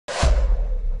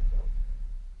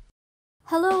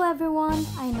Hello everyone!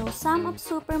 I know some of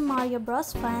Super Mario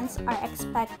Bros. Fans are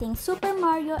expecting Super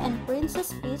Mario and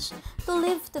Princess Peach to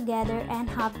live together and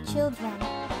have children.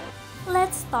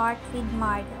 Let's start with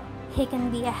Mario. He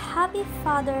can be a happy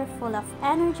father full of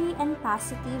energy and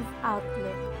positive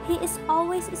outlook. He is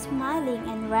always smiling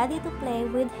and ready to play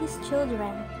with his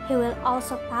children. He will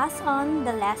also pass on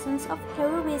the lessons of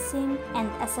heroism,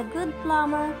 and as a good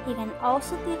plumber, he can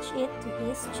also teach it to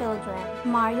his children.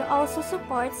 Mario also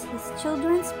supports his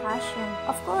children's passion.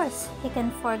 Of course, he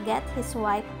can forget his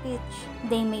wife Peach.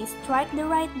 They may strike the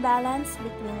right balance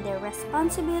between their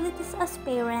responsibilities as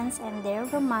parents and their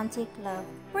romantic love.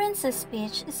 Princess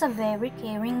Peach is a very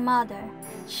caring mother.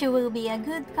 She will be a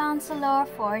good counselor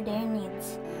for their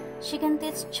needs. She can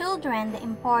teach children the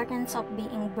importance of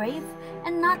being brave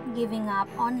and not giving up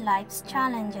on life's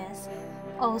challenges.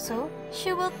 Also,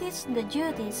 she will teach the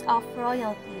duties of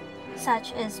royalty,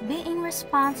 such as being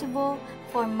responsible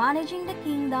for managing the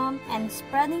kingdom and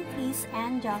spreading peace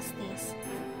and justice.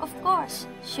 Of course,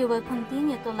 she will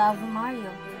continue to love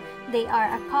Mario. They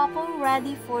are a couple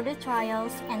ready for the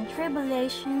trials and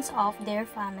tribulations of their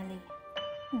family.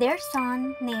 Their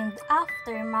son, named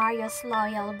after Mario's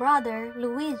loyal brother,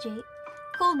 Luigi,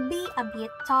 could be a bit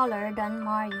taller than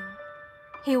Mario.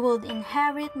 He would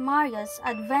inherit Mario's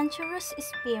adventurous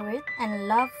spirit and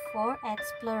love for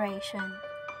exploration.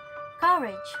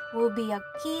 Courage will be a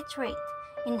key trait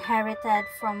inherited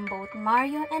from both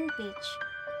Mario and Peach.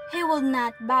 He would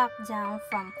not back down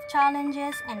from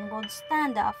challenges and would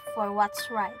stand up for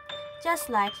what's right, just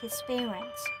like his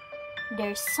parents.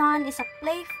 Their son is a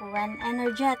playful and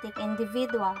energetic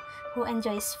individual who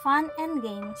enjoys fun and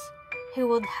games. He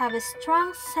would have a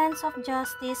strong sense of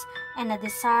justice and a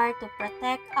desire to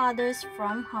protect others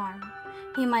from harm.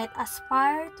 He might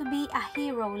aspire to be a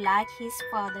hero like his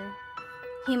father.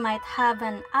 He might have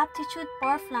an aptitude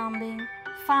for plumbing.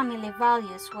 Family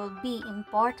values will be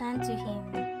important to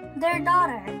him. Their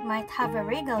daughter might have a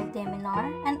regal demeanor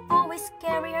and always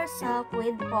carry herself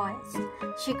with poise.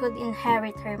 She could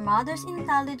inherit her mother's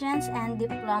intelligence and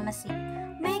diplomacy,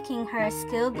 making her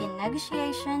skilled in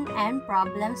negotiation and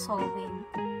problem solving.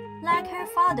 Like her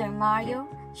father Mario,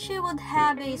 she would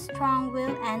have a strong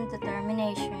will and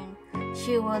determination.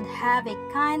 She would have a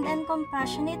kind and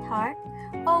compassionate heart,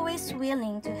 always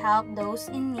willing to help those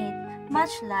in need,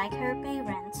 much like her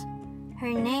parents. Her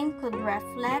name could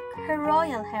reflect her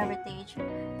royal heritage,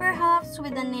 perhaps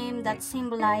with a name that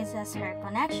symbolizes her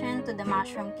connection to the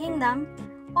Mushroom Kingdom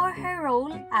or her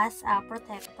role as a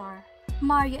protector.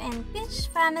 Mario and Peach's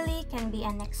family can be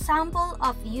an example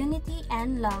of unity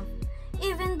and love.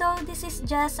 Even though this is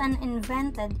just an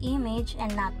invented image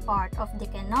and not part of the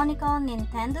canonical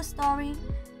Nintendo story,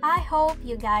 I hope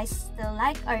you guys still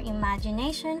like our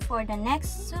imagination for the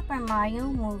next Super Mario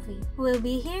movie. We'll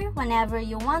be here whenever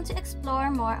you want to explore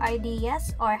more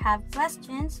ideas or have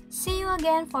questions. See you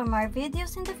again for more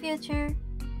videos in the future.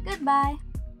 Goodbye!